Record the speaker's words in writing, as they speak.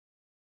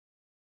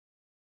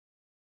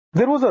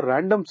There was a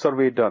random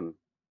survey done,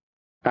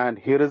 and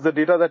here is the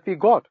data that we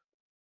got.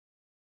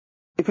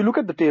 If you look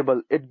at the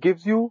table, it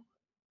gives you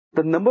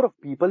the number of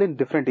people in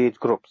different age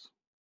groups.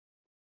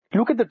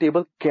 Look at the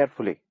table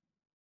carefully.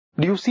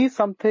 Do you see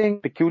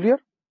something peculiar?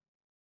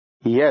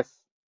 Yes,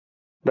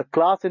 the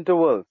class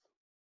intervals.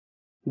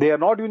 They are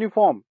not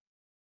uniform.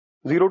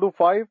 0 to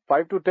 5,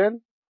 5 to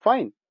 10,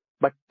 fine,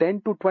 but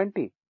 10 to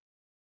 20.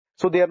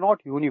 So they are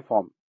not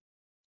uniform.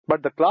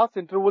 But the class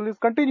interval is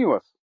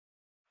continuous.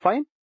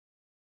 Fine.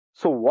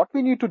 So what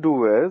we need to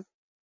do is,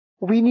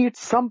 we need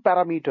some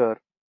parameter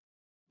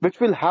which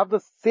will have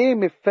the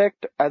same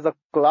effect as a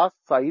class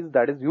size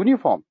that is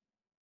uniform.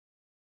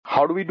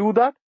 How do we do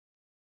that?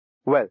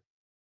 Well,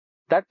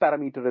 that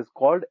parameter is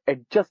called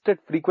adjusted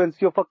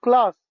frequency of a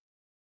class.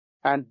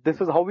 And this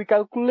is how we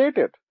calculate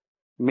it.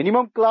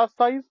 Minimum class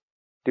size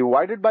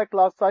divided by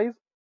class size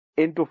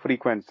into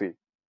frequency.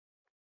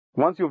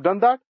 Once you've done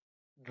that,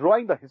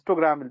 drawing the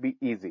histogram will be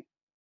easy.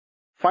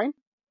 Fine.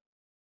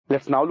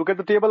 Let's now look at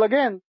the table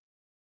again.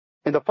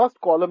 In the first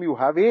column, you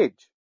have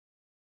age.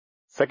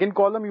 Second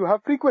column, you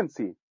have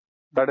frequency.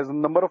 That is the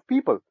number of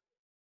people.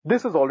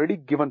 This is already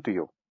given to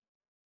you.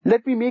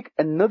 Let me make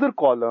another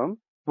column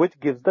which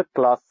gives the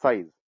class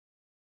size.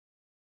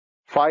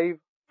 5,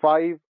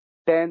 5,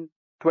 10,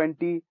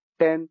 20,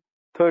 10,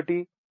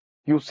 30.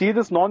 You see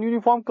this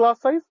non-uniform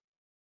class size?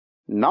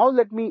 Now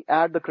let me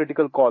add the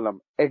critical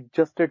column,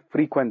 adjusted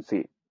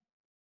frequency.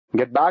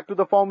 Get back to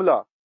the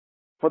formula.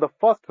 For the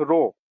first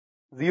row,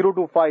 0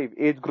 to 5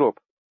 age group,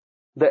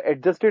 the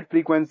adjusted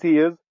frequency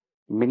is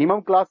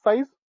minimum class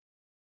size,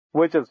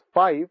 which is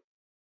 5,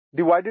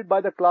 divided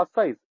by the class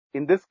size.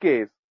 In this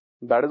case,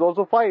 that is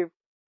also 5.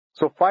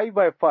 So 5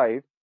 by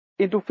 5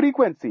 into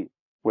frequency,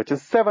 which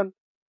is 7.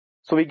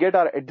 So we get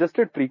our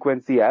adjusted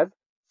frequency as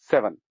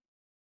 7.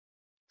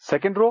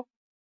 Second row,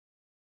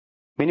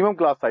 minimum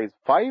class size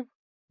 5,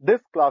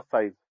 this class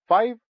size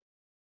 5,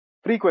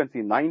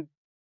 frequency 9,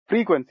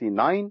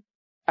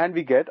 and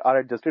we get our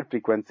adjusted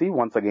frequency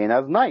once again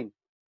as 9.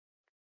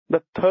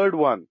 The third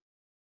one,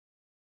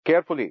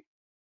 carefully,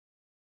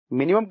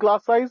 minimum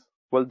class size,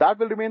 well, that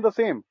will remain the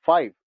same,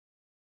 5.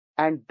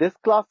 And this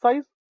class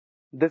size,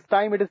 this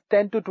time it is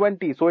 10 to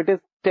 20, so it is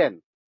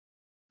 10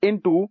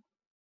 into,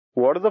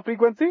 what is the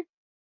frequency?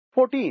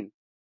 14.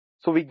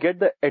 So we get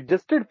the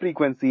adjusted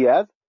frequency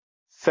as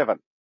 7.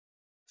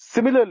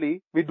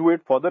 Similarly, we do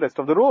it for the rest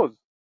of the rows.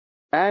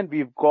 And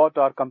we've got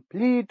our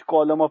complete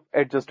column of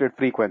adjusted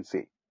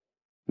frequency.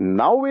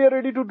 Now we are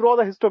ready to draw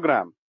the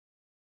histogram.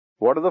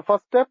 What is the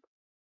first step?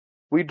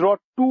 We draw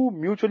two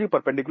mutually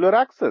perpendicular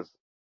axes.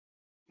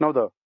 Now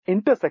the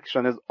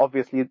intersection is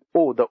obviously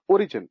the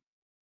origin.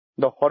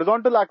 The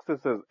horizontal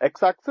axis is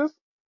x-axis,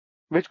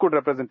 which could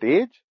represent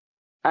age,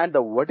 and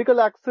the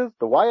vertical axis,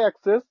 the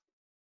y-axis,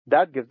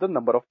 that gives the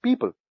number of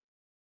people.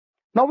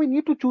 Now we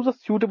need to choose a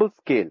suitable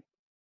scale.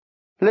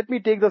 Let me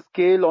take the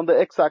scale on the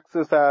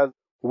x-axis as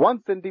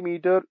 1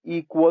 centimeter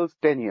equals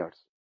 10 years.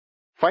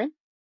 Fine?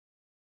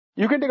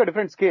 You can take a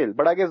different scale,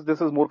 but I guess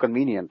this is more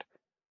convenient.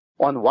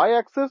 On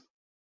y-axis,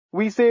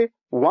 we say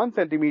 1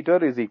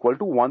 centimeter is equal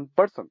to 1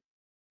 person.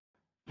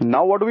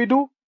 Now what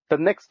do? The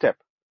next step.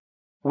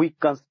 We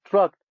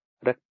construct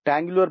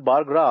rectangular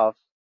bar graphs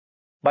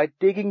by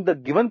taking the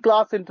given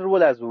class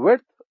interval as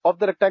width of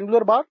the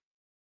rectangular bar.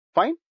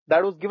 Fine?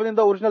 That was given in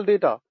the original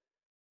data.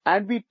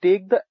 And we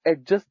take the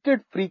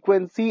adjusted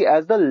frequency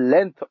as the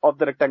length of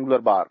the rectangular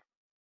bar.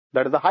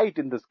 That is the height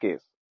in this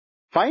case.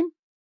 Fine?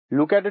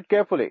 Look at it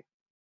carefully.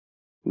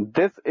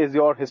 This is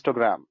your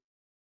histogram.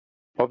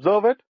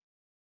 Observe it.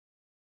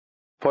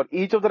 For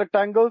each of the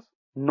rectangles,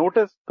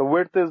 notice the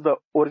width is the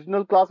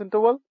original class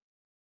interval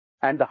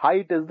and the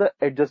height is the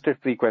adjusted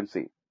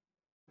frequency.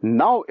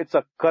 Now it's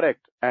a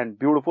correct and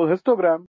beautiful histogram.